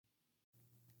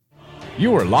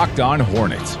You are Locked On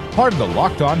Hornets, part of the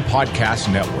Locked On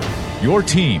Podcast Network. Your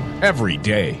team every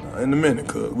day. In a minute,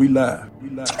 cuz we live.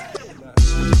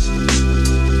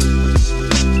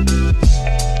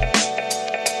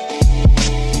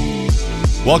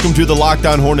 Welcome to the Locked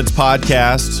On Hornets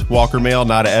podcast. Walker Mail,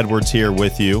 Nada Edwards here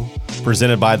with you.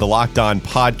 Presented by the Locked On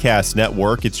Podcast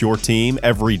Network. It's your team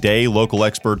every day. Local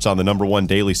experts on the #1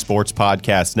 daily sports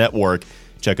podcast network.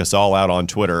 Check us all out on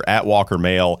Twitter at Walker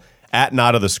Mail, at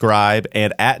Nada the Scribe,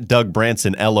 and at Doug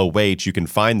Branson LOH. You can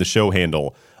find the show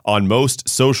handle on most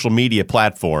social media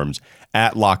platforms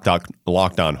at Locked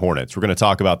On Hornets. We're going to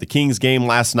talk about the Kings game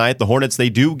last night. The Hornets, they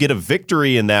do get a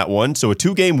victory in that one, so a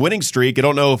 2-game winning streak. I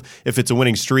don't know if it's a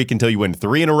winning streak until you win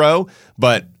 3 in a row,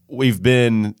 but we've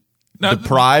been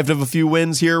deprived of a few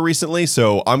wins here recently,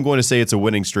 so I'm going to say it's a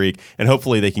winning streak, and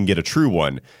hopefully they can get a true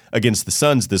one against the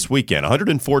Suns this weekend.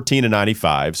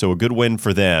 114-95, so a good win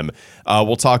for them.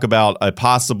 We'll talk about a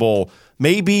possible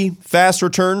maybe fast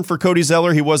return for Cody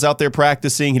Zeller. He was out there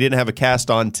practicing. He didn't have a cast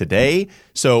on today,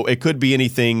 so it could be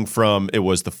anything from, it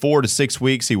was the 4 to 6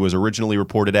 weeks he was originally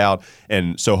reported out,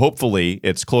 and so hopefully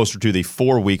it's closer to the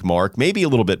 4-week mark, maybe a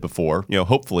little bit before.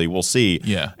 Hopefully we'll see.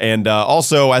 Yeah. And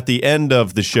also at the end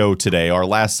of the show today, our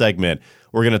last segment,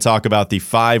 we're going to talk about the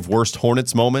 5 worst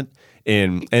Hornets moment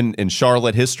in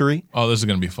Charlotte history. Oh, this is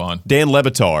going to be fun. Dan Le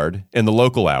Batard in the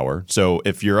local hour. So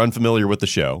if you're unfamiliar with the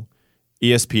show,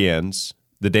 ESPN's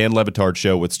The Dan Le Batard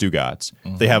Show with Stu Gatz.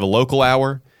 Mm-hmm. They have a local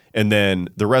hour, and then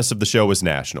the rest of the show is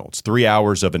national. It's 3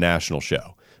 hours of a national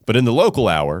show. But in the local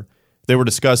hour, they were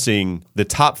discussing the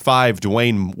top 5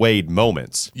 Dwayne Wade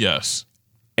moments. Yes.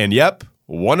 And yep,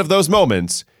 one of those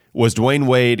moments was Dwayne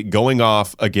Wade going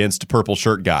off against Purple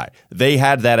Shirt Guy. They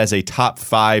had that as a top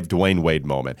 5 Dwayne Wade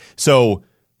moment. So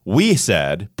we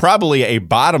said probably a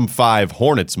bottom 5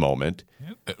 Hornets moment.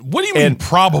 What do you mean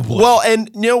probably? Well, and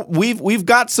we've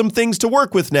got some things to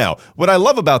work with now. What I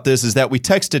love about this is that we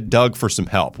texted Doug for some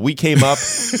help. We came up,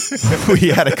 we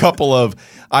had a couple of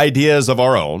ideas of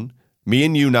our own. Me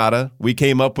and you, Nada, we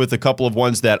came up with a couple of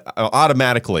ones that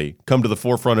automatically come to the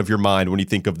forefront of your mind when you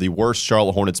think of the worst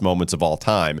Charlotte Hornets moments of all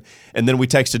time. And then we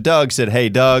texted Doug, said, hey,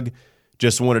 Doug,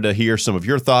 just wanted to hear some of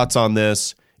your thoughts on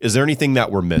this. Is there anything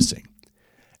that we're missing?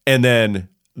 And then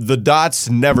the dots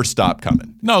never stop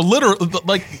coming. No, literally,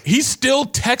 like, he's still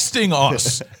texting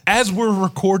us as we're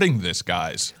recording this,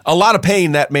 guys. A lot of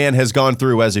pain that man has gone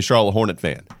through as a Charlotte Hornet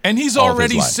fan. And he's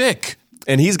already sick.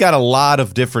 And he's got a lot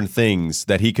of different things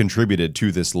that he contributed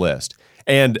to this list.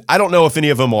 And I don't know if any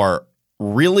of them are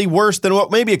really worse than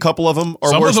what, maybe a couple of them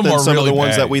are worse than some of the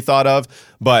ones that we thought of,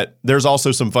 but there's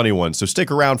also some funny ones. So stick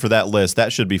around for that list.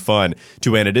 That should be fun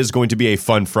to end. It is going to be a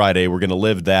fun Friday. We're going to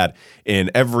live that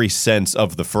in every sense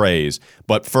of the phrase.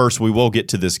 But first, we will get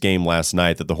to this game last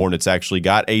night that the Hornets actually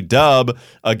got a dub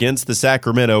against the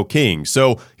Sacramento Kings.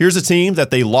 So here's a team that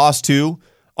they lost to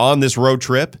on this road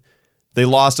trip. They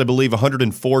lost, I believe,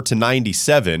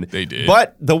 104-97. They did.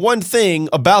 But the one thing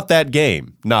about that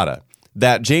game, Nada,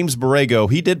 that James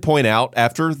Borrego, he did point out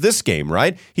after this game,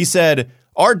 right? He said,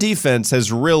 our defense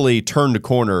has really turned a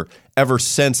corner ever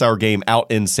since our game out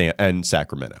in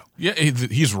Sacramento. Yeah,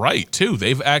 he's right, too.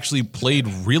 They've actually played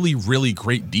really, really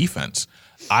great defense.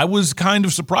 I was kind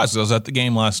of surprised. I was at the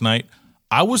game last night.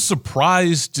 I was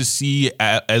surprised to see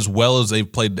as well as they've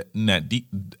played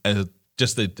that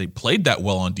they played that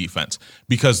well on defense,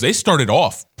 because they started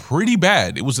off pretty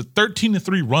bad. It was a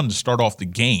 13-3 run to start off the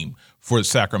game for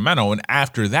Sacramento, and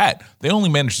after that, they only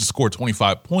managed to score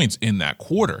 25 points in that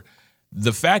quarter.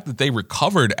 The fact that they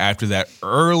recovered after that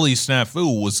early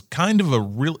snafu was kind of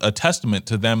a testament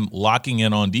to them locking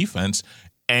in on defense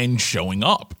and showing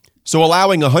up. So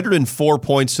allowing 104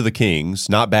 points to the Kings,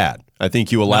 not bad. I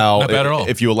think you allow, not bad at all.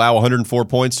 If you allow 104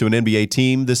 points to an NBA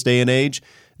team this day and age,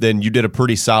 then you did a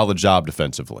pretty solid job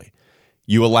defensively.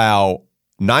 You allow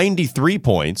 93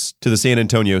 points to the San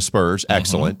Antonio Spurs,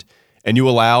 excellent, and you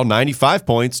allow 95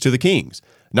 points to the Kings.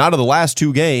 Not of the last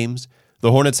 2 games,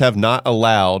 the Hornets have not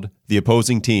allowed the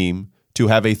opposing team to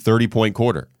have a 30-point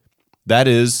quarter. That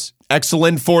is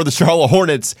excellent for the Charlotte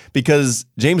Hornets, because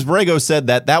James Borrego said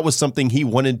that that was something he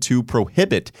wanted to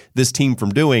prohibit this team from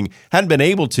doing. Hadn't been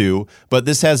able to, but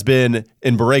this has been,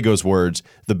 in Borrego's words,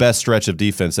 the best stretch of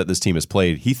defense that this team has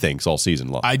played, he thinks, all season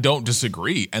long. I don't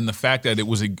disagree. And the fact that it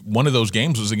was one of those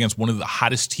games was against one of the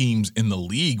hottest teams in the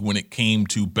league when it came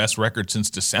to best record since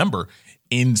December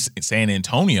in San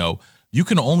Antonio, you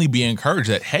can only be encouraged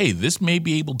that, hey, this may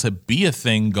be able to be a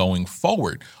thing going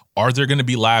forward. Are there going to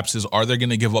be lapses? Are they going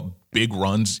to give up big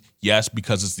runs? Yes,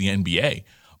 because it's the NBA.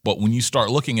 But when you start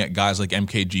looking at guys like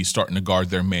MKG starting to guard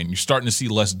their man, you're starting to see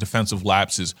less defensive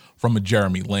lapses from a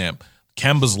Jeremy Lamb.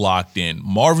 Kemba's locked in.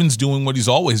 Marvin's doing what he's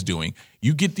always doing.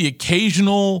 You get the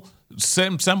occasional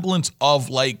semblance of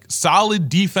like solid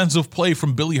defensive play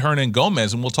from Billy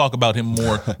Hernangomez, and we'll talk about him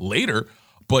more later.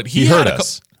 But he heard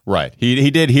us. Right.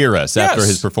 He did hear us after Yes.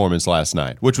 his performance last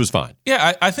night, which was fine.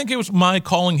 Yeah, I think it was my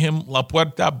calling him La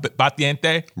Puerta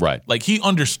Batiente. Right. Like he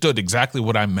understood exactly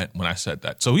what I meant when I said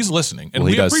that. So he's listening, and Well,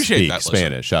 he we does appreciate speak that.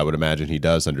 Spanish. I would imagine he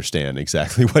does understand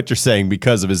exactly what you're saying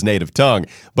because of his native tongue.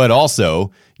 But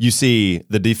also, you see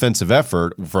the defensive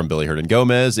effort from Billy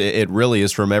Hernangomez. It really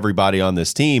is from everybody on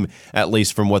this team, at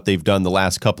least from what they've done the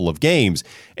last couple of games.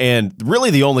 And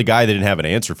really the only guy they didn't have an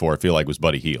answer for, I feel like, was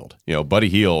Buddy Hield. Buddy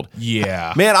Hield.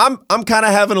 Yeah. Man, I'm kind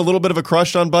of having a little bit of a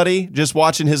crush on Buddy, just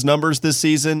watching his numbers this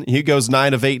season. He goes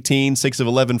 9 of 18, 6 of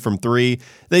 11 from 3.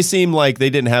 They seem like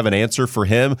they didn't have an answer for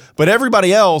him. But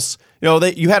everybody else,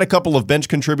 you had a couple of bench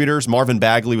contributors. Marvin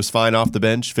Bagley was fine off the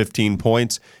bench, 15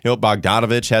 points.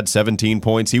 Bogdanovich had 17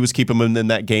 points. He was keeping him in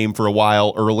that game for a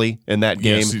while early in that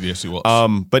game. Yes, he was.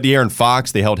 But De'Aaron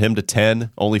Fox, they held him to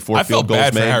 10, only 4 I field felt goals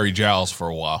bad made. for Harry Giles for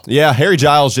a while. Yeah, Harry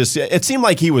Giles it seemed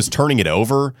like he was turning it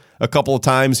over a couple of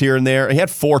times here and there. He had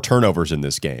 4 turnovers in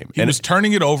this game. He was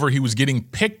turning it over. He was getting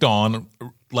picked on.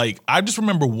 Like, I just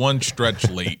remember one stretch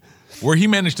late where he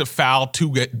managed to foul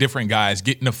 2 different guys,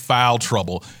 get into foul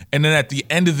trouble. And then at the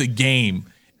end of the game,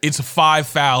 it's 5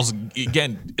 fouls.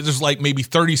 Again, there's like maybe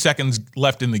 30 seconds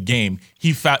left in the game.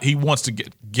 He wants to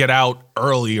get out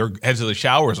early or head to the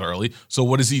showers early. So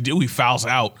what does he do? He fouls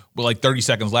out with like 30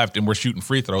 seconds left, and we're shooting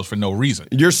free throws for no reason.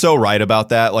 You're so right about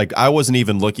that. Like, I wasn't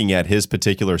even looking at his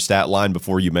particular stat line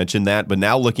before you mentioned that, but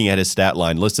now looking at his stat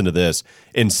line, listen to this.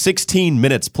 In 16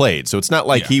 minutes played, so it's not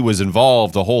like he was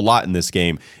involved a whole lot in this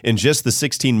game. In just the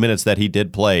 16 minutes that he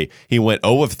did play, he went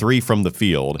 0 of 3 from the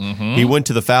field. Mm-hmm. He went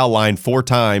to the foul line 4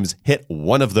 times, hit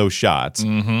 1 of those shots,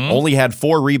 only had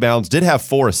 4 rebounds, did have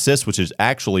 4 assists, which is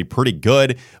actually pretty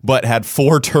good, but had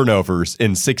 4 turnovers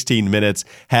in 16 minutes,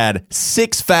 had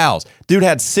 6 fouls. Dude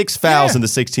had 6 fouls in the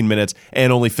 16 minutes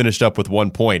and only finished up with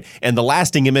 1 point. And the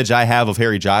lasting image I have of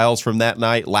Harry Giles from that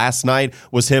night, last night,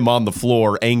 was him on the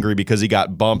floor angry because he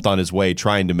got bumped on his way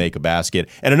trying to make a basket.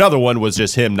 And another one was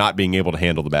just him not being able to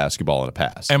handle the basketball in a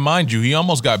pass. And mind you, he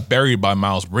almost got buried by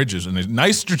Miles Bridges, and a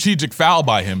nice strategic foul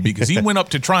by him because he went up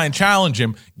to try and challenge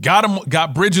him,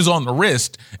 got Bridges on the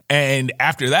wrist, and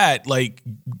after that, like,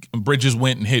 Bridges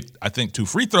went and hit, I think, 2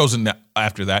 free throws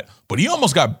after that, but he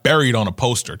almost got buried on a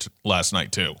poster last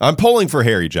night too. I'm pulling for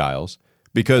Harry Giles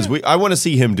because I want to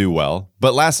see him do well,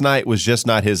 but last night was just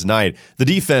not his night. The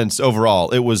defense overall,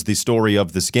 it was the story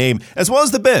of this game, as well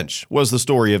as the bench was the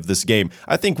story of this game.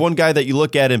 I think one guy that you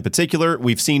look at in particular,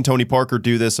 we've seen Tony Parker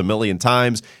do this a million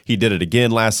times. He did it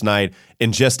again last night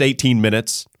in just 18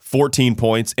 minutes. 14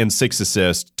 points and 6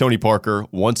 assists. Tony Parker,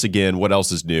 once again, what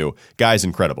else is new? Guy's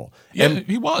incredible. Yeah,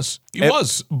 he was. He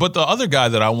was. But the other guy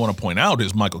that I want to point out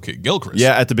is Michael Kidd-Gilchrist.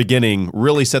 Yeah, at the beginning,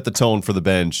 really set the tone for the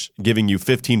bench, giving you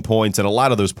 15 points, and a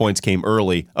lot of those points came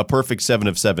early. A perfect 7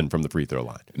 of 7 from the free throw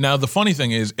line. Now, the funny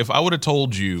thing is, if I would have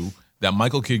told you that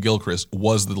Michael Kidd-Gilchrist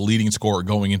was the leading scorer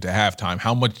going into halftime,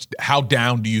 how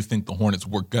down do you think the Hornets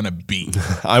were going to be?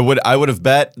 I would have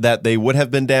bet that they would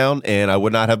have been down, and I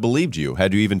would not have believed you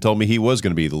had you even told me he was going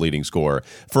to be the leading scorer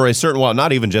for a certain while,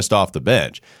 not even just off the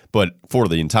bench, but for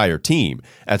the entire team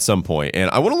at some point. And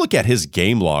I want to look at his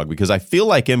game log because I feel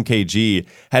like MKG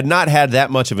had not had that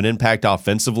much of an impact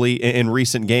offensively in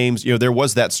recent games. There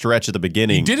was that stretch at the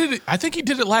beginning. I think he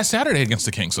did it last Saturday against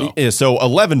the Kings, though. So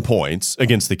 11 points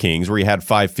against the Kings, where he had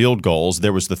 5 field goals.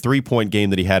 There was the 3-point game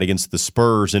that he had against the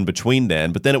Spurs in between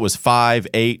then, but then it was 5,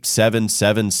 8, 7,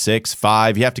 7, 6,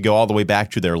 5. You have to go all the way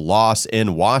back to their loss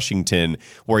in Washington,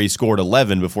 where he scored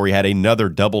 11 before he had another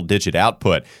double-digit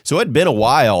output. So it had been a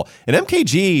while, and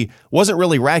MKG wasn't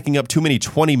really racking up too many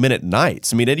 20-minute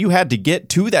nights. I mean, you had to get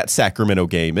to that Sacramento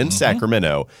game in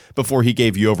Sacramento before he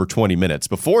gave you over 20 minutes.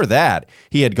 Before that,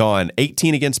 he had gone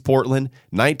 18 against Portland,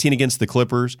 19 against the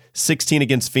Clippers, 16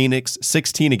 against Phoenix,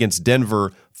 16 against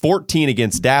Denver, 14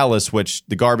 against Dallas, which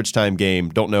the garbage time game,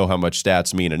 don't know how much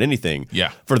stats mean in anything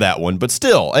for that one. But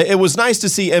still, it was nice to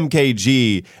see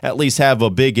MKG at least have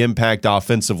a big impact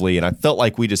offensively, and I felt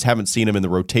like we just haven't seen him in the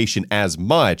rotation as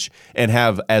much and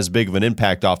have as big of an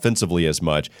impact offensively as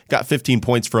much. Got 15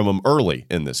 points from him early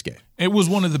in this game. It was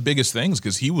one of the biggest things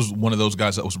because he was one of those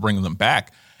guys that was bringing them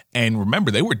back. And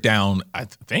remember, they were down, I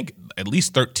think, at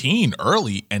least 13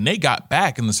 early, and they got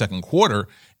back in the second quarter.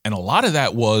 And a lot of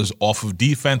that was off of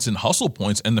defense and hustle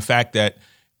points and the fact that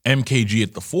MKG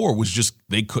at the 4 was just,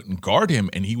 they couldn't guard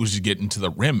him, and he was just getting to the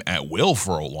rim at will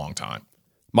for a long time.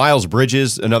 Miles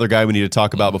Bridges, another guy we need to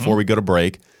talk about before we go to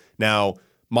break. Now,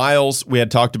 Miles, we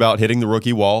had talked about hitting the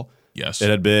rookie wall. Yes.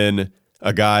 It had been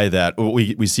a guy that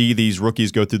we see these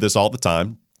rookies go through this all the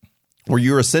time, where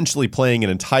you're essentially playing an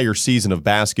entire season of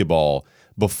basketball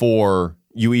before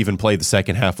you even play the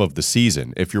second half of the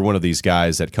season. If you're one of these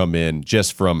guys that come in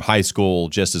just from high school,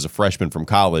 just as a freshman from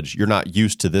college, you're not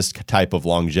used to this type of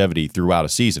longevity throughout a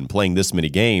season, playing this many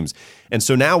games. And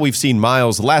so now we've seen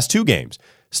Miles, the last 2 games,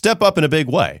 step up in a big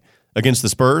way. Against the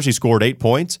Spurs, he scored 8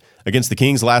 points. Against the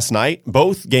Kings last night,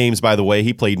 both games, by the way,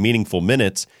 he played meaningful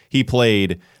minutes. He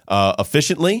played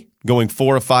efficiently, going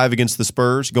 4 of 5 against the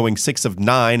Spurs, going 6 of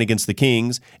 9 against the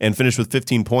Kings, and finished with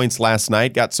 15 points last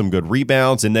night. Got some good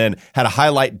rebounds, and then had a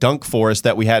highlight dunk for us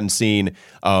that we hadn't seen.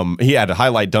 He had a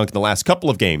highlight dunk in the last couple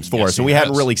of games for us, and we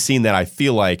hadn't really seen that, I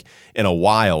feel like, in a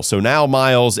while. So now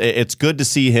Miles, it's good to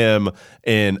see him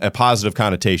in a positive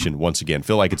connotation once again.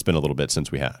 Feel like it's been a little bit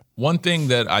since we had. One thing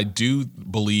that I do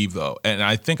believe, though, and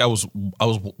I think I was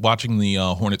watching the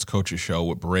Hornets coaches show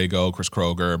with Borrego, Chris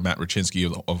Kroger, Matt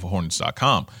Rachinsky of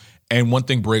Hornets.com, and one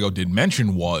thing Borrego did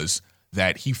mention was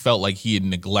that he felt like he had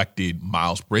neglected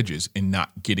Miles Bridges in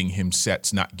not getting him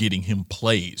sets, not getting him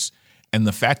plays. And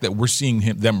the fact that we're seeing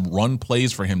them run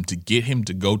plays for him to get him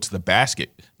to go to the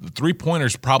basket, the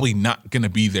 3-pointer's probably not going to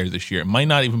be there this year. It might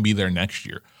not even be there next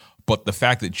year. But the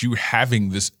fact that he's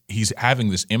having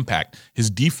this impact, his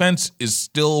defense is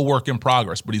still a work in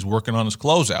progress, but he's working on his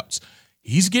closeouts.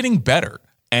 He's getting better.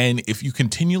 And if you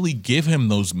continually give him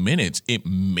those minutes, it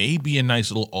may be a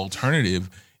nice little alternative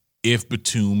if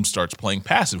Batum starts playing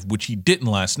passive, which he didn't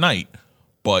last night.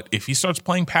 But if he starts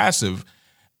playing passive,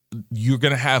 you're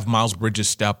going to have Miles Bridges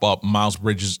step up, Miles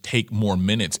Bridges take more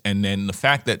minutes. And then the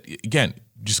fact that, again,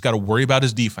 just got to worry about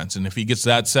his defense. And if he gets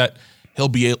that set, he'll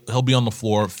be on the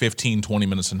floor 15, 20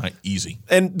 minutes a night, easy.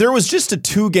 And there was just a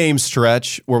 2-game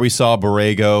stretch where we saw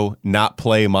Borrego not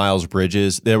play Miles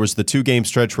Bridges. There was the 2-game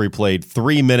stretch where he played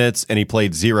 3 minutes and he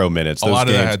played 0 minutes. A lot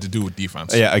of that had to do with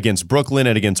defense. Yeah, against Brooklyn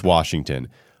and against Washington.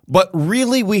 But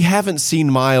really, we haven't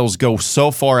seen Miles go so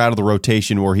far out of the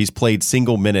rotation where he's played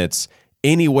single minutes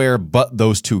anywhere but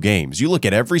those 2 games. You look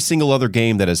at every single other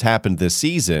game that has happened this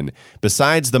season,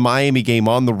 besides the Miami game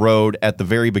on the road at the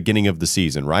very beginning of the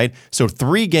season, right? So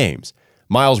 3 games,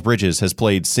 Miles Bridges has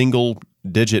played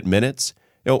single-digit minutes.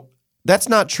 That's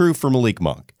not true for Malik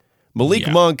Monk.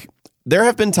 Monk, there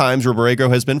have been times where Borrego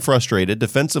has been frustrated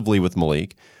defensively with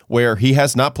Malik, where he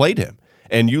has not played him.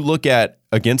 And you look at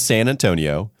against San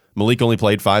Antonio, Malik only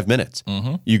played 5 minutes.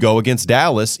 Mm-hmm. You go against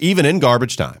Dallas, even in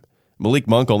garbage time, Malik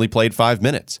Monk only played 5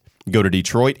 minutes. You go to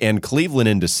Detroit and Cleveland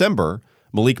in December,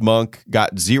 Malik Monk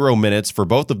got 0 minutes for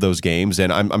both of those games,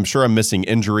 and I'm sure I'm missing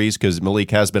injuries because Malik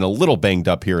has been a little banged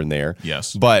up here and there.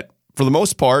 Yes. But for the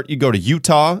most part, you go to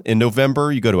Utah in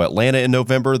November, you go to Atlanta in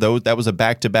November, though that was a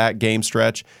back-to-back game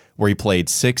stretch where he played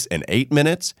 6 and 8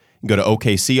 minutes. You go to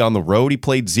OKC on the road, he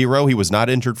played 0. He was not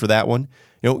injured for that one.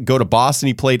 Go to Boston,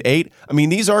 he played 8. I mean,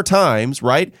 these are times,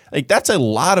 right? Like, that's a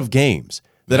lot of games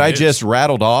that I just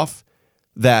rattled off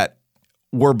that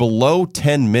were below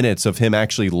 10 minutes of him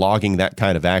actually logging that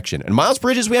kind of action. And Miles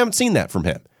Bridges, we haven't seen that from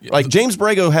him. Like, James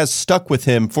Borrego has stuck with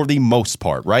him for the most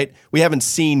part, right? We haven't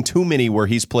seen too many where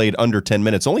he's played under 10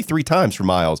 minutes. Only 3 times for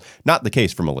Miles. Not the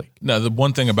case for Malik. No, the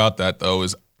one thing about that, though,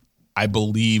 is I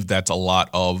believe that's a lot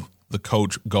of the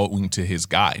coach going to his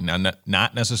guy. Now,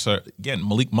 not necessarily, again,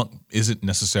 Malik Monk isn't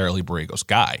necessarily Borrego's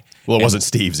guy. Well, it wasn't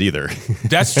Steve's either.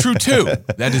 That's true, too.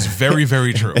 That is very,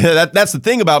 very true. That's the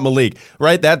thing about Malik,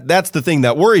 right? That's the thing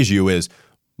that worries you is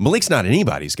Malik's not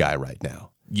anybody's guy right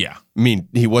now. Yeah. I mean,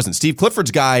 he wasn't Steve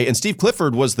Clifford's guy, and Steve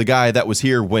Clifford was the guy that was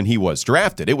here when he was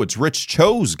drafted. It was Rich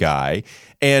Cho's guy.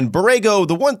 And Borrego,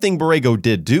 the one thing Borrego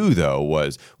did do, though,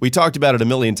 was we talked about it a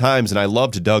million times, and I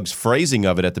loved Doug's phrasing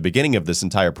of it at the beginning of this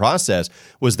entire process,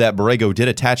 was that Borrego did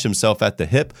attach himself at the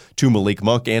hip to Malik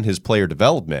Monk and his player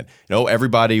development.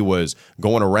 Everybody was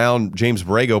going around James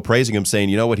Borrego praising him, saying,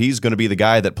 you know what, he's going to be the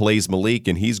guy that plays Malik,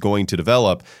 and he's going to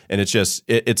develop. And it's just,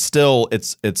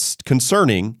 it's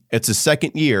concerning. It's his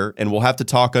second year, and we'll have to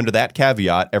talk under that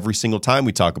caveat every single time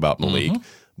we talk about Malik. Mm-hmm.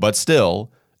 But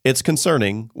still, it's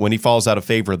concerning when he falls out of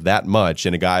favor that much,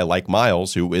 and a guy like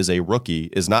Miles, who is a rookie,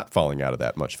 is not falling out of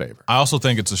that much favor. I also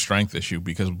think it's a strength issue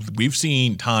because we've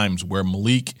seen times where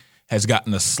Malik has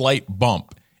gotten a slight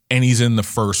bump and he's in the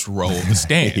first row of the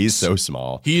stands. He's so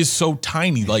small. He is so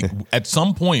tiny. Like, at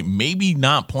some point, maybe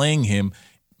not playing him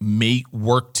may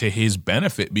work to his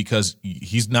benefit because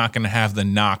he's not going to have the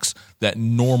knocks that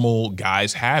normal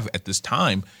guys have at this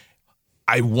time.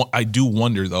 I do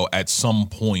wonder, though, at some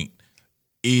point,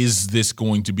 is this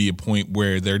going to be a point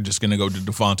where they're just going to go to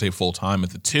Devontae full-time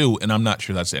at the 2? And I'm not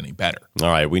sure that's any better. All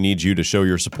right, we need you to show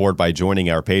your support by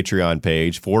joining our Patreon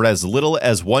page. For as little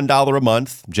as $1 a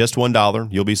month, just $1,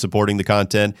 you'll be supporting the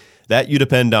content that you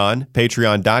depend on.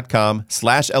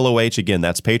 Patreon.com/LOH. Again,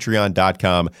 that's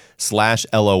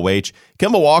Patreon.com/LOH.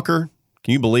 Kemba Walker,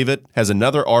 can you believe it, has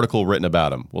another article written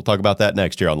about him. We'll talk about that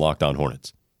next year on Locked On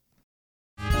Hornets.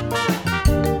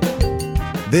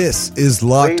 This is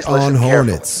Locked On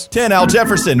Hornets. 10, Al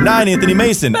Jefferson. 9, Anthony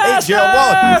Mason. 8, Gerald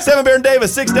Wallace. 7, Baron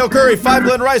Davis. 6, Dale Curry. 5,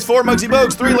 Glenn Rice. 4, Muggsy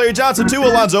Bogues. 3, Larry Johnson. 2,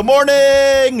 Alonzo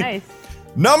Mourning. Nice.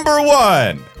 Number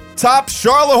 1, top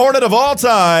Charlotte Hornet of all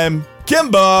time,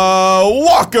 Kemba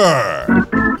Walker.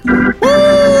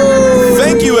 Woo!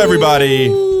 Thank you, everybody.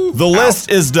 The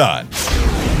list is done.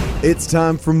 It's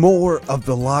time for more of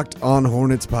the Locked On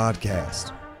Hornets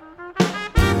podcast.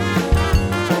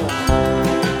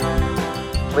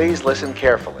 Please listen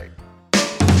carefully.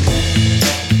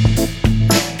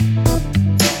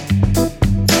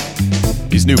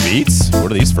 These new beats, what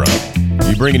are these from?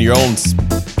 You bringing your own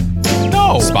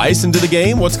spice into the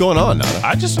game? What's going on, Nana?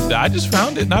 I just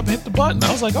found it and I hit the button.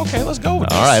 I was like, okay, let's go with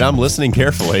this. All right, I'm listening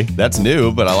carefully. That's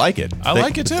new, but I like it. I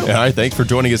like it too. All right, thanks for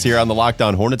joining us here on the Locked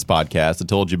On Hornets podcast. I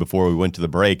told you before we went to the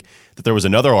break that there was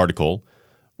another article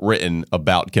written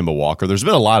about Kemba Walker. There's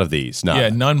been a lot of these. Yeah,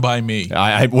 none by me.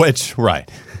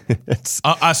 Right.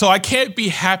 So I can't be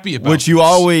happy about which you this.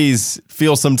 always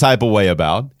feel some type of way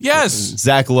about. Yes.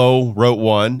 Zach Lowe wrote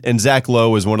one, and Zach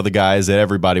Lowe is one of the guys that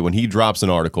everybody, when he drops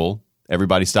an article,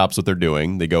 everybody stops what they're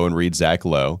doing. They go and read Zach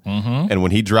Lowe. Mm-hmm. And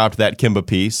when he dropped that Kemba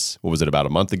piece, what was it, about a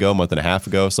month and a half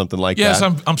ago, something like that? Yes,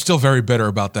 I'm still very bitter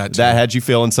about that, too. That had you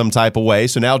feeling some type of way.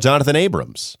 So now Jonathan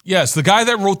Abrams. Yes, the guy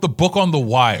that wrote the book on The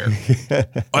Wire.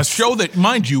 A show that,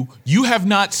 mind you, you have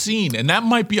not seen. And that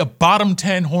might be a bottom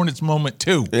 10 Hornets moment,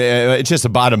 too. It's just a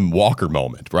bottom Walker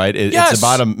moment, right? Yes.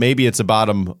 Maybe it's a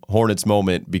bottom Hornets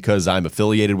moment because I'm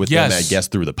affiliated with them, I guess,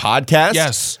 through the podcast.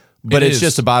 Yes. But it's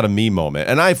just about a me moment.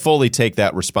 And I fully take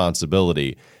that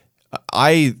responsibility.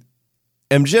 I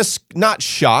am just not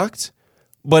shocked,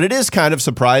 but it is kind of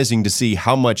surprising to see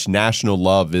how much national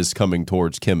love is coming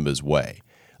towards Kemba's way.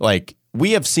 Like,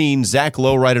 we have seen Zach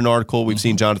Lowe write an article. We've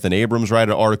seen Jonathan Abrams write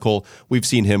an article. We've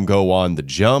seen him go on The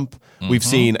Jump. We've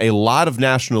seen a lot of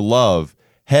national love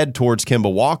head towards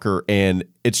Kemba Walker. And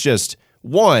it's just,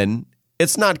 one,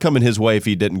 it's not coming his way if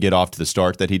he didn't get off to the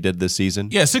start that he did this season.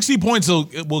 Yeah, 60 points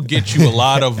will get you a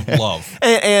lot of love.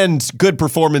 And good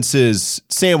performances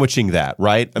sandwiching that,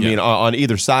 right? I mean, on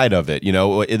either side of it. You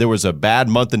know, there was a bad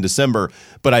month in December,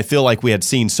 but I feel like we had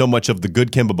seen so much of the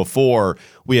good Kemba before,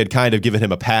 we had kind of given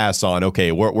him a pass on,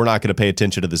 okay, we're not going to pay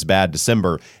attention to this bad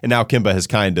December. And now Kemba has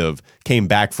kind of came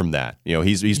back from that. You know,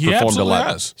 he's performed a lot.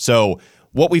 Has. So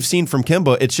what we've seen from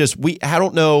Kemba, it's just, I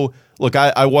don't know. Look,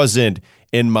 I wasn't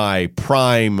in my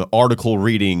prime article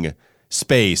reading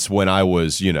space when I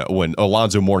was, when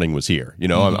Alonzo Mourning was here.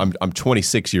 I'm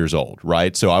 26 years old,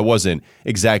 right? So I wasn't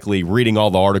exactly reading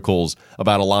all the articles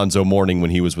about Alonzo Mourning when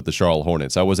he was with the Charlotte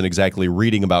Hornets. I wasn't exactly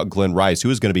reading about Glenn Rice, who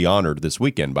is going to be honored this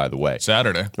weekend, by the way.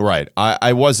 Saturday. Right.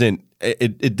 I wasn't.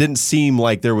 It didn't seem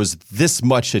like there was this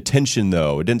much attention,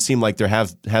 though. It didn't seem like there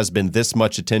has been this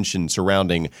much attention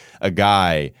surrounding a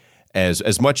guy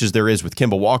as much as there is with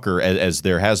Kemba Walker, as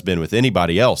there has been with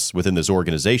anybody else within this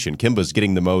organization. Kimba's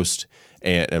getting the most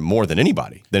and more than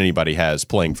anybody has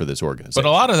playing for this organization. But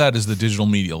a lot of that is the digital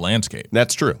media landscape.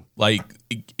 That's true. Like,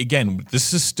 again,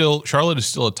 Charlotte is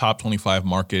still a top 25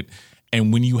 market,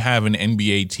 and when you have an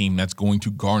NBA team, that's going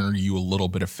to garner you a little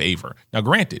bit of favor. Now,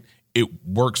 granted, it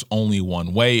works only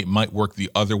one way. It might work the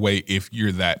other way if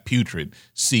you're that putrid.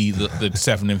 See the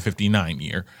 7-59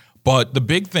 year. But the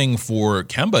big thing for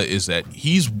Kemba is that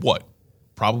he's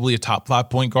probably a top 5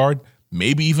 point guard,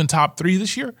 maybe even top 3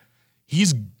 this year.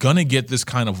 He's going to get this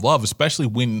kind of love, especially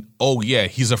when,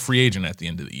 he's a free agent at the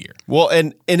end of the year. Well,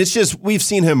 and it's just, we've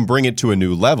seen him bring it to a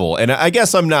new level. And I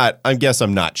guess I'm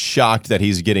not shocked that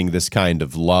he's getting this kind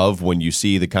of love when you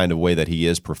see the kind of way that he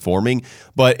is performing,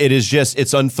 but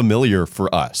it's unfamiliar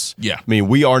for us. Yeah. I mean,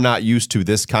 we are not used to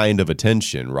this kind of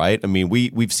attention, right? I mean,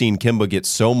 we've seen Kemba get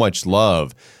so much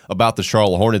love about the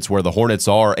Charlotte Hornets, where the Hornets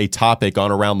are a topic on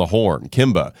Around the Horn.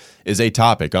 Kemba is a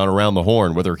topic on Around the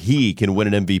Horn, whether he can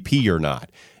win an MVP or not.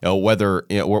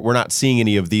 We're not seeing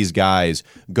any of these guys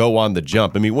go on the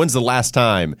jump. I mean, when's the last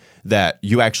time that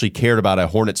you actually cared about a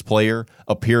Hornets player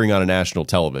appearing on a national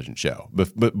television show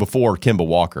before Kemba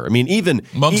Walker? I mean, even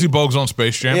Muggsy Bogues on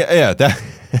Space Jam. Yeah,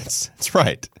 that's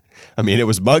right. I mean, it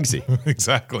was Muggsy.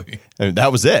 Exactly. I mean,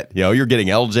 that was it. You're getting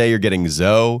LJ, you're getting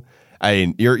Zoe. I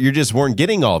mean, you just weren't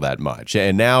getting all that much.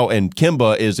 And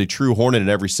Kemba is a true Hornet in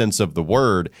every sense of the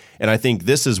word. And I think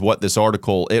this is what this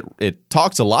article, it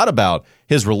talks a lot about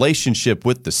his relationship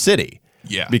with the city.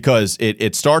 Yeah, because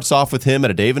it starts off with him at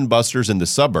a Dave & Buster's in the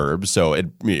suburbs. So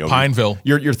Pineville.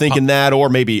 You're thinking that, or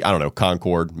maybe, I don't know,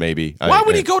 Concord. Maybe. Why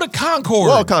would he go to Concord?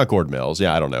 Well, Concord Mills.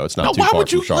 Yeah, I don't know. It's not too far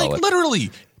from Charlotte. Like, literally?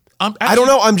 I don't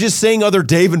know. I'm just saying other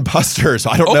Dave & Buster's.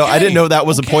 I don't know. I didn't know that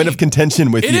was a point of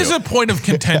contention with you. It is a point of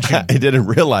contention. I didn't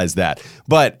realize that.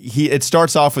 But it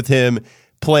starts off with him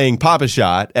playing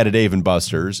Pop-A-Shot at a Dave &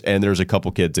 Buster's, and there's a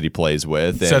couple kids that he plays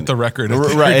with. Set the record.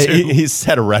 Right. He's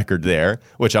set a record there,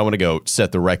 which I want to go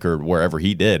set the record wherever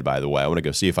he did, by the way. I want to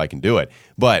go see if I can do it.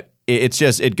 But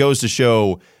it goes to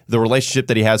show the relationship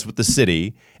that he has with the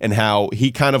city and how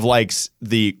he kind of likes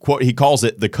the quote, he calls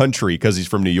it the country because he's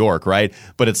from New York, right?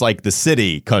 But it's like the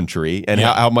city country, and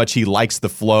how much he likes the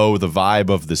flow, the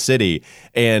vibe of the city.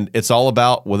 And it's all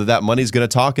about whether that money's going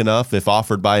to talk enough if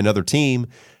offered by another team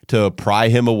to pry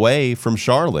him away from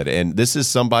Charlotte. And this is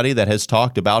somebody that has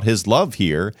talked about his love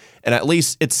here, and at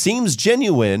least it seems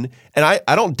genuine, and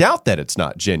I don't doubt that it's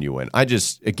not genuine. I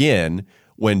just, again,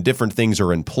 when different things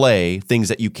are in play, things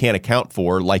that you can't account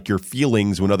for, like your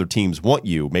feelings when other teams want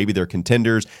you. Maybe they're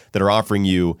contenders that are offering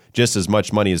you just as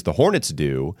much money as the Hornets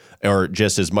do, or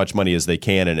just as much money as they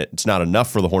can, and it's not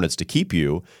enough for the Hornets to keep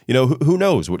you. You know, who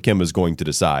knows what Kemba's going to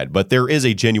decide. But there is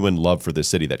a genuine love for the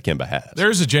city that Kemba has.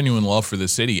 There is a genuine love for the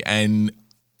city. And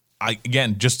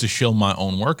again, just to shill my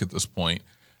own work at this point,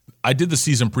 I did the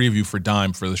season preview for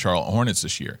Dime for the Charlotte Hornets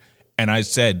this year. And I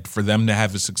said for them to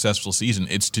have a successful season,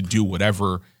 it's to do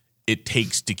whatever it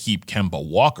takes to keep Kemba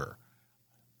Walker.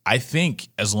 I think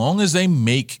as long as they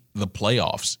make the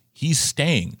playoffs, he's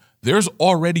staying. There's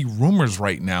already rumors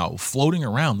right now floating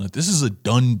around that this is a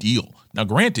done deal. Now,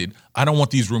 granted, I don't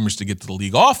want these rumors to get to the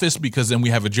league office because then we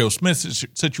have a Joe Smith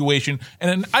situation,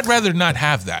 and I'd rather not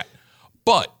have that.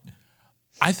 But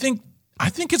I think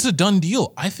it's a done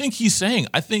deal. I think he's saying.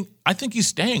 I think he's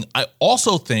staying. I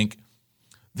also think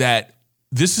that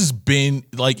this has been,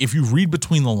 like, if you read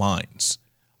between the lines,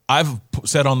 I've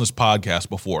said on this podcast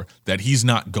before that he's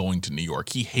not going to New York.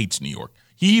 He hates New York.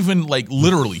 He even, like,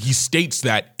 literally, he states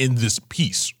that in this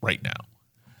piece right now.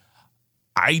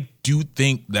 I do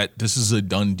think that this is a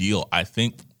done deal. I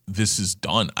think this is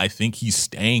done. I think he's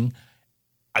staying,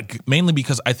 mainly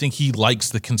because I think he likes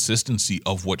the consistency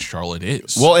of what Charlotte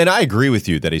is. Well, and I agree with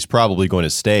you that he's probably going to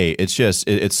stay. It's just,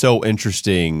 it's so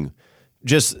interesting.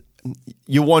 Just,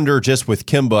 you wonder just with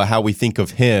Kemba how we think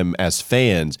of him as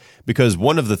fans, because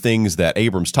one of the things that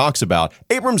Abrams talks about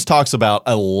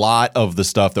a lot of the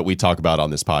stuff that we talk about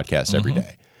on this podcast every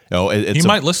day. You know, he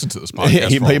might listen to this podcast.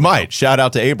 He might. Shout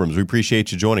out to Abrams. We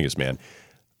appreciate you joining us, man.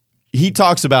 He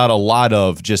talks about a lot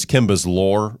of just Kemba's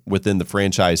lore within the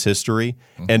franchise history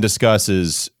and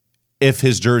discusses if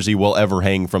his jersey will ever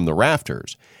hang from the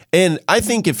rafters. And I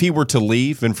think if he were to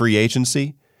leave in free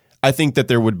agency, I think that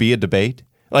there would be a debate.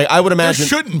 Like, I would imagine there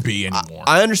shouldn't be anymore.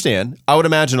 I understand. I would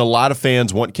imagine a lot of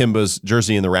fans want Kemba's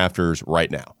jersey in the rafters right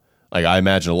now. Like, I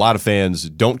imagine a lot of fans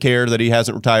don't care that he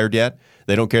hasn't retired yet.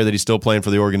 They don't care that he's still playing for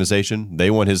the organization. They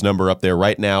want his number up there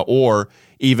right now, or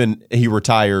even he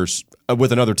retires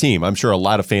with another team. I'm sure a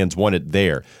lot of fans want it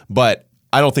there. But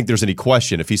I don't think there's any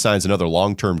question if he signs another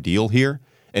long-term deal here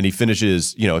and he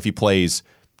finishes, if he plays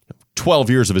 12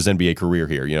 years of his NBA career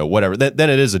here, whatever, then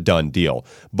it is a done deal.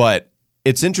 But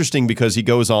it's interesting because he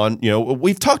goes on,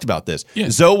 we've talked about this.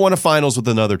 Yeah. Zoe won a finals with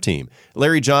another team.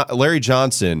 Larry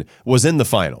Johnson was in the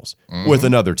finals with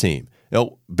another team.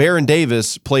 Baron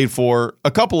Davis played for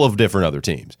a couple of different other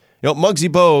teams. Muggsy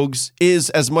Bogues is,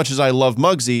 as much as I love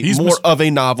Muggsy, he's more of a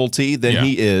novelty than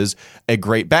he is a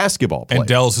great basketball player. And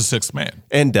Dell's the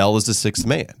sixth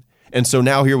man. And so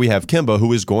now here we have Kemba,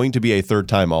 who is going to be a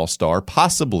third-time All-Star,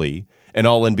 possibly an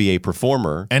All-NBA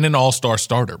performer. And an All-Star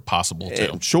starter, possible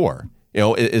too. Sure.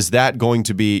 Is that going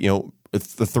to be,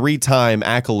 the three-time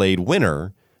accolade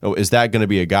winner, is that going to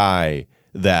be a guy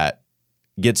that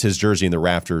gets his jersey in the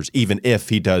rafters even if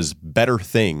he does better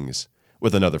things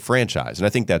with another franchise? And I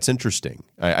think that's interesting.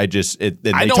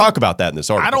 They talk about that in this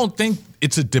article. I don't think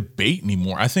it's a debate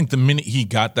anymore. I think the minute he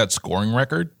got that scoring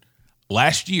record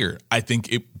last year, I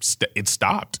think it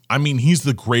stopped. I mean, he's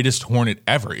the greatest Hornet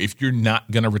ever. If you're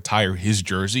not going to retire his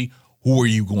jersey, who are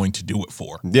you going to do it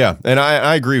for? Yeah, and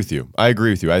I agree with you. I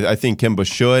think Kemba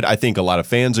should. I think a lot of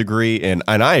fans agree, and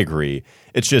I agree.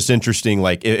 It's just interesting,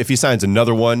 like, if he signs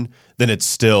another one, then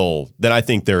I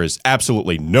think there is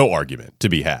absolutely no argument to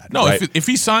be had. No, right? if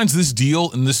he signs this deal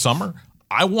in this summer,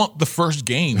 I want the first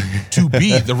game to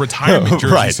be the retirement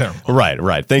jersey ceremony.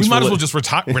 Right. Thanks. We might as well just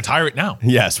retire it now.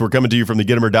 Yes, we're coming to you from the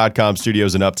Gittimer.com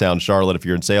studios in Uptown Charlotte. If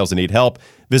you're in sales and need help,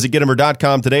 visit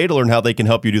Gittimer.com today to learn how they can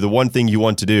help you do the one thing you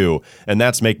want to do, and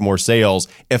that's make more sales.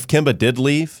 If Kemba did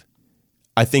leave,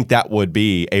 I think that would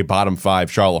be a bottom 5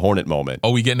 Charlotte Hornet moment.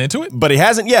 Are we getting into it? But he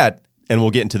hasn't yet, and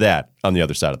we'll get into that on the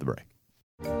other side of the break.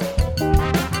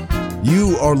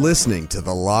 You are listening to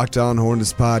the Locked On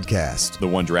Hornets podcast. The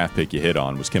one draft pick you hit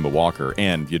on was Kemba Walker,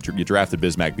 and you drafted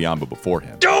Bismack Biyombo before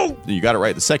him. Go! You got it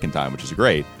right the second time, which is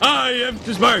great. I am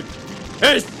too smart.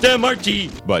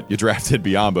 S-M-R-T. But you drafted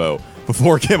Biyombo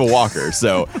before Kemba Walker.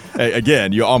 So,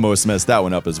 again, you almost messed that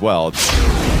one up as well.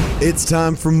 It's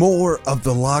time for more of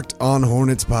the Locked On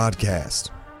Hornets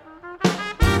podcast.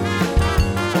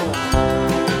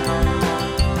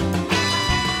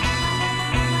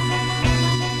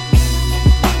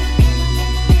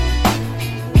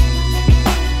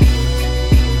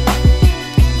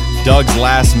 Doug's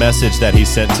last message that he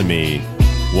sent to me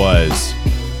was,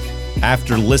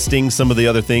 after listing some of the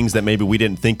other things that maybe we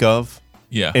didn't think of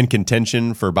in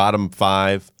contention for bottom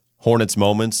 5 Hornets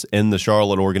moments in the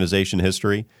Charlotte organization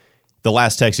history, the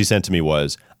last text he sent to me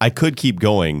was, I could keep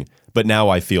going, but now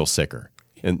I feel sicker.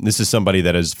 And this is somebody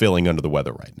that is feeling under the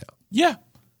weather right now.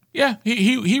 Yeah.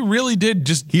 He really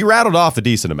did He rattled off a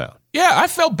decent amount. Yeah, I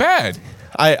felt bad.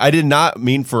 I did not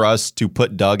mean for us to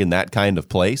put Doug in that kind of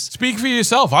place. Speak for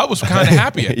yourself. I was kind of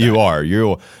happy at that.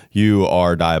 You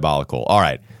are diabolical. All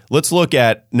right. Let's look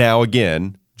at now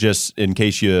again, just in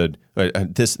case you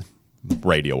this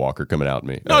radio walker coming out at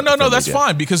me. No, that's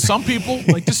fine, because some people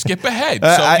like to skip ahead.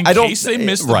 So in case they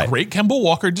missed the great Kemba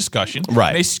Walker discussion,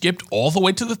 they skipped all the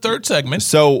way to the third segment.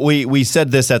 So we said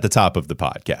this at the top of the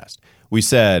podcast. We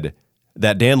said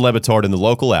that Dan Le Batard in the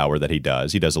local hour that he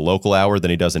does a local hour, then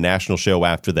he does a national show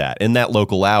after that. In that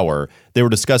local hour, they were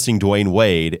discussing Dwayne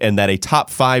Wade, and that a top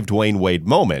 5 Dwayne Wade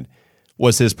moment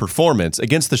was his performance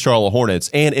against the Charlotte Hornets,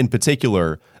 and in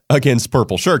particular against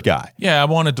Purple Shirt Guy. Yeah, I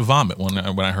wanted to vomit when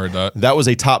I heard that. That was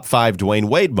a top 5 Dwayne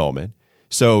Wade moment.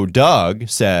 So Doug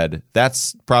said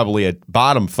that's probably a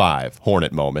bottom 5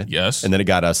 Hornet moment. Yes. And then it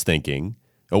got us thinking,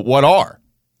 what are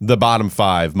the bottom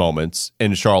 5 moments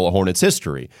in Charlotte Hornets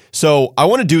history? So I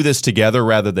want to do this together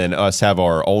rather than us have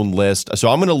our own list. So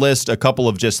I'm going to list a couple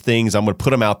of just things. I'm going to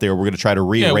put them out there. We're going to try to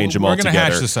rearrange them all together. We're going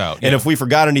to hash this out. And if we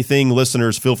forgot anything,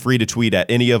 listeners, feel free to tweet at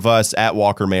any of us, at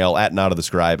Walker Mail, at Not of the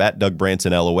Scribe, at Doug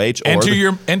Branson LOH.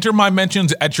 Enter my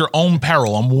mentions at your own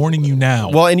peril. I'm warning you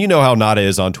now. Well, and you know how Nada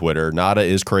is on Twitter. Nada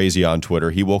is crazy on Twitter.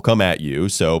 He will come at you.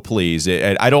 So please,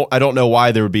 I don't know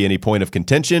why there would be any point of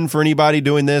contention for anybody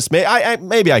doing this.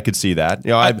 Maybe I could see that.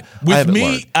 You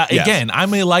know, again,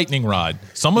 I'm a lightning rod.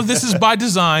 Some of this is by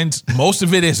design. Most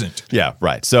of it isn't. Yeah,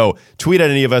 right. So tweet at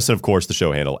any of us, and of course the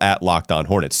show handle at Locked On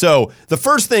Hornets. So the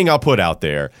first thing I'll put out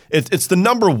there, it's the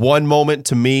number 1 moment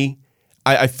to me.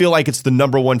 I feel like it's the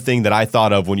number 1 thing that I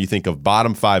thought of when you think of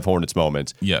bottom 5 Hornets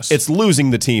moments. Yes. It's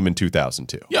losing the team in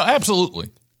 2002. Yeah,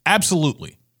 absolutely. I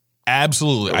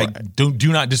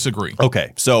do not disagree.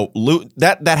 Okay, so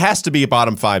that has to be a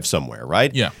bottom 5 somewhere,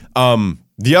 right? Yeah.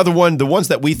 The other one, the ones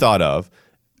that we thought of,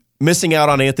 missing out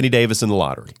on Anthony Davis in the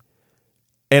lottery.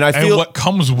 And I feel what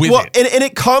comes with it. And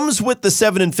it comes with the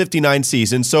 7-59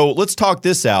 season. So let's talk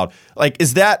this out. Like,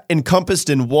 is that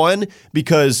encompassed in one?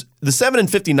 Because the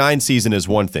 7-59 season is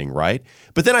one thing, right?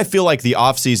 But then I feel like the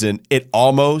offseason, it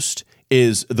almost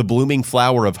is the blooming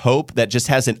flower of hope that just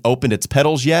hasn't opened its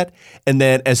petals yet. And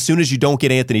then as soon as you don't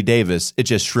get Anthony Davis, it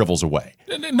just shrivels away.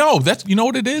 No, you know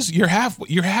what it is? You're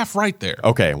half right there.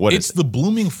 Okay, what is it? It's the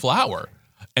blooming flower.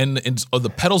 And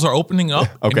the petals are opening up.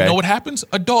 Okay. And you know what happens?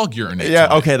 A dog urinates.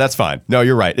 Yeah, okay, that's fine. No,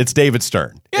 you're right. It's David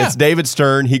Stern. Yeah. It's David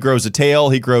Stern. He grows a tail,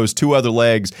 he grows 2 other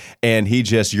legs, and he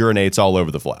just urinates all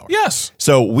over the flower. Yes.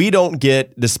 So we don't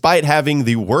get, despite having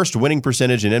the worst winning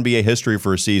percentage in NBA history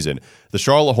for a season, the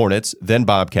Charlotte Hornets, then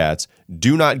Bobcats,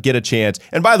 do not get a chance.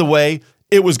 And by the way,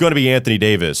 it was going to be Anthony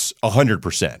Davis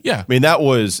 100%. Yeah. I mean, that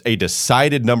was a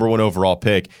decided number 1 overall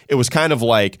pick. It was kind of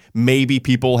like maybe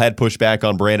people had pushed back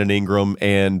on Brandon Ingram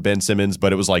and Ben Simmons,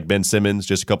 but it was like Ben Simmons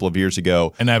just a couple of years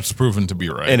ago. And that's proven to be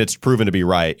right. And it's proven to be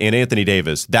right. And Anthony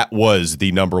Davis, that was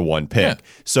the number 1 pick. Yeah.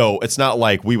 So it's not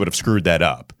like we would have screwed that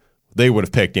up. They would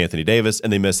have picked Anthony Davis,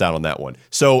 and they missed out on that one.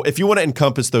 So if you want to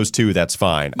encompass those 2, that's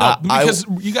fine. No, because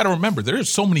you got to remember, there's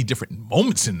so many different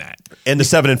moments in that. In the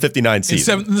 7-59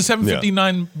 season. In the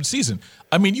 7-59 season.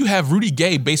 I mean, you have Rudy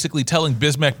Gay basically telling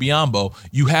Bismack Biyombo,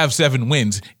 you have 7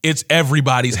 wins. It's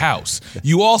everybody's house.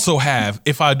 You also have,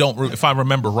 if I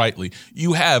remember rightly,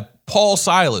 you have Paul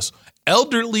Silas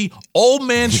elderly, old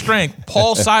man strength,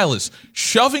 Paul Silas,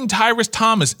 shoving Tyrus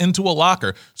Thomas into a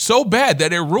locker so bad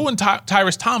that it ruined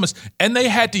Tyrus Thomas, and they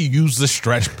had to use the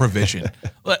stretch provision.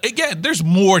 Again, there's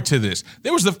more to this.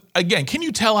 Can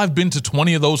you tell I've been to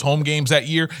 20 of those home games that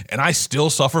year, and I still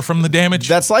suffer from the damage?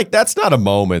 That's not a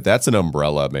moment. That's an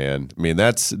umbrella, man. I mean,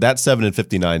 that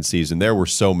 7-59 season, there were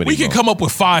so many. We could come up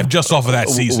with 5 just off of that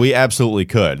season. We absolutely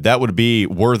could. That would be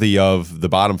worthy of the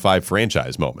bottom 5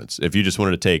 franchise moments if you just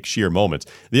wanted to take sheer moments.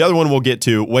 The other one we'll get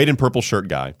to, Wade in purple shirt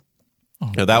guy.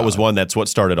 That was one that's what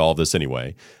started all of this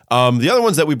anyway. The other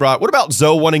ones that we brought, what about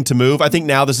Zoe wanting to move? I think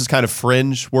now this is kind of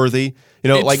fringe worthy.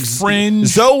 It's fringe.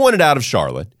 Zoe wanted out of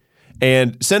Charlotte.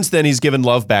 And since then, he's given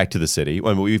love back to the city.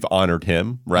 I mean, we've honored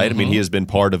him, right? Mm-hmm. I mean, he has been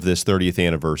part of this 30th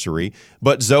anniversary.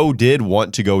 But Zoe did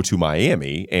want to go to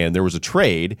Miami, and there was a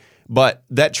trade. But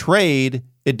that trade,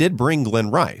 it did bring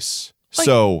Glenn Rice.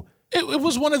 It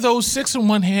was one of those 6 in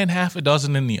one hand, half a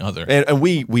dozen in the other. And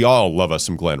we all love us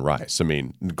some Glenn Rice. I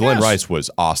mean, Glenn Rice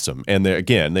was awesome. And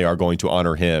they are going to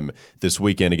honor him this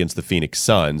weekend against the Phoenix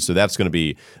Suns. So that's going to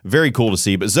be very cool to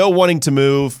see. But Zoe wanting to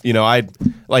move, you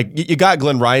got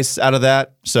Glenn Rice out of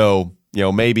that. So,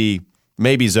 maybe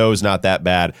Zoe's not that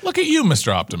bad. Look at you,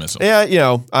 Mr. Optimism.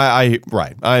 Yeah, I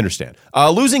understand.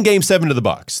 Losing Game 7 to the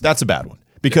Bucks, that's a bad one.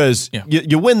 Because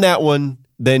you win that one,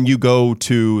 then you go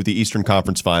to the Eastern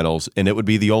Conference Finals, and it would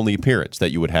be the only appearance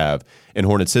that you would have in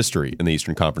Hornets history in the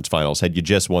Eastern Conference Finals had you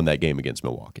just won that game against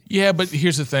Milwaukee. Yeah, but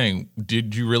here's the thing.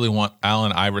 Did you really want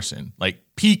Allen Iverson, like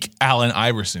peak Allen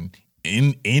Iverson,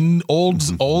 in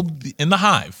the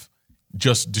Hive,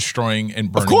 just destroying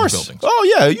and burning buildings?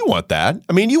 Oh, yeah, you want that.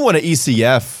 I mean, you want an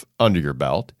ECF under your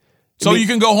belt. You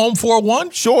can go home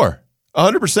 4-1? Sure.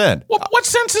 100%. What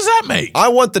sense does that make? I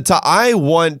want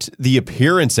the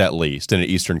appearance at least in an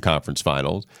Eastern Conference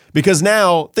Finals, because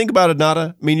now think about it,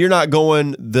 Nada. I mean, you're not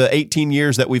going the 18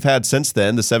 years that we've had since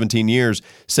then, the 17 years,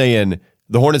 saying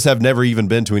the Hornets have never even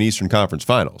been to an Eastern Conference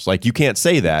Finals. Like, you can't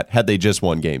say that had they just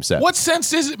won Game 7. What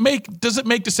sense does it make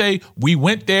to say we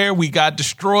went there, we got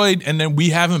destroyed, and then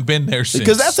we haven't been there since?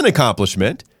 Because that's an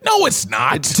accomplishment. No, it's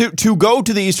not. To go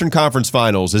to the Eastern Conference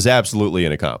Finals is absolutely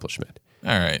an accomplishment.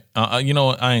 All right. You know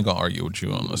what? I ain't going to argue with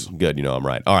you on this. Good. I'm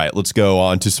right. All right. Let's go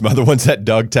on to some other ones that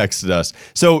Doug texted us.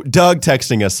 So Doug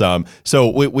texting us some. So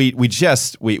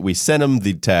we sent him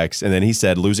the text, and then he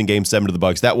said losing Game 7 to the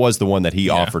Bucks. That was the one that he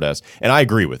offered us, and I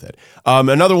agree with it.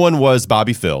 Another one was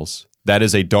Bobby Phills. That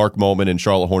is a dark moment in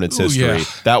Charlotte Hornets history. Yeah.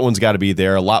 That one's got to be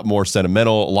there. A lot more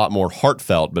sentimental, a lot more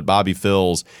heartfelt. But Bobby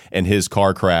Phills and his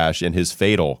car crash and his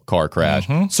fatal car crash,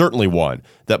 certainly one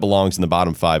that belongs in the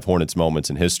bottom 5 Hornets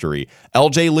moments in history.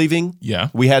 LJ leaving. Yeah.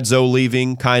 We had Zoe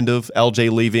leaving, kind of.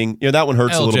 LJ leaving. That one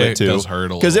hurts a little bit too. Does hurt a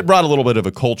little. Because it brought a little bit of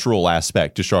a cultural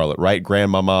aspect to Charlotte, right?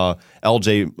 Grandmama,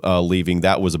 LJ leaving,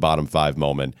 that was a bottom 5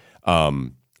 moment.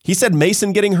 He said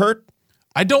Mason getting hurt.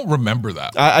 I don't remember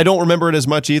that. I don't remember it as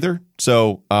much either.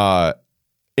 So,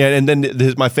 and then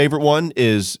my favorite one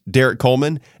is Derek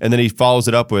Coleman, and then he follows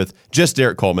it up with just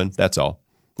Derek Coleman. That's all.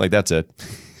 Like, that's it.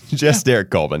 Just Derek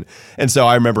Coleman. And so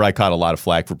I remember I caught a lot of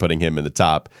flack for putting him in the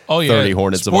top 30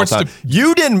 Hornets of all time.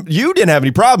 You didn't have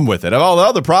any problem with it. Of all the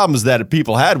other problems that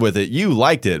people had with it, you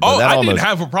liked it. But I didn't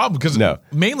have a problem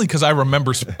mainly because I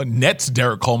remember Nets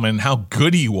Derek Coleman and how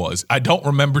good he was. I don't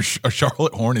remember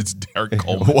Charlotte Hornets Derek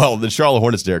Coleman. Well, the Charlotte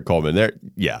Hornets Derek Coleman.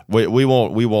 We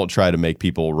won't try to make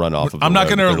people run off of. I'm not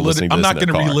going to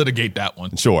relitigate that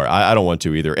one. Sure, I don't want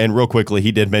to either. And real quickly,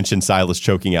 he did mention Silas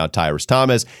choking out Tyrus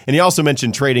Thomas, and he also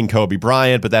mentioned trading Kobe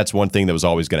Bryant, but that's one thing that was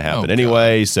always going to happen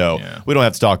anyway, so we don't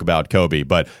have to talk about Kobe.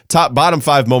 But bottom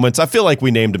 5 moments, I feel like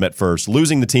we named him at first.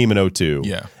 Losing the team in 2002.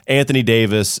 Yeah. Anthony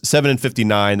Davis,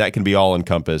 7-59, that can be all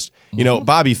encompassed.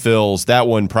 Bobby Phills, that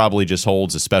one probably just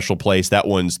holds a special place. That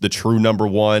one's the true number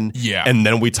 1. Yeah. And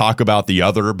then we talk about the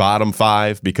other bottom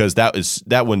 5 because that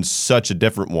one's such a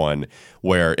different one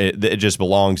where it just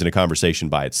belongs in a conversation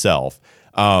by itself.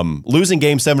 Losing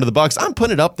Game 7 to the Bucks, I'm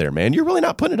putting it up there, man. You're really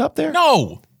not putting it up there?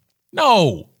 No.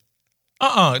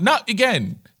 Not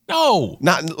again. No.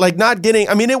 Not getting.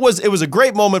 I mean, it was a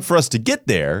great moment for us to get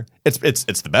there. It's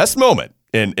the best moment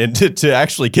and to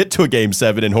actually get to a Game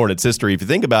 7 in Hornets history, if you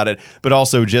think about it, but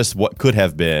also just what could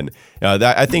have been.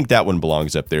 I think that one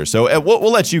belongs up there. So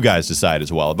we'll let you guys decide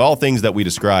as well. Of all things that we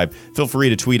describe, feel free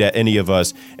to tweet at any of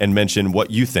us and mention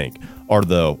what you think are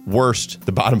the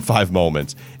bottom 5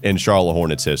 moments in Charlotte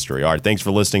Hornets history. All right, thanks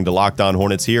for listening to Locked On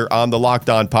Hornets here on the Locked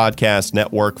On Podcast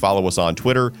Network. Follow us on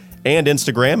Twitter and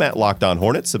Instagram at Locked On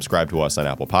Hornets. Subscribe to us on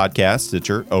Apple Podcasts,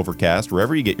 Stitcher, Overcast,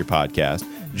 wherever you get your podcast.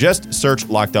 Just search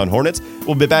Locked On Hornets.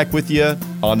 We'll be back with you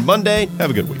on Monday.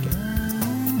 Have a good weekend.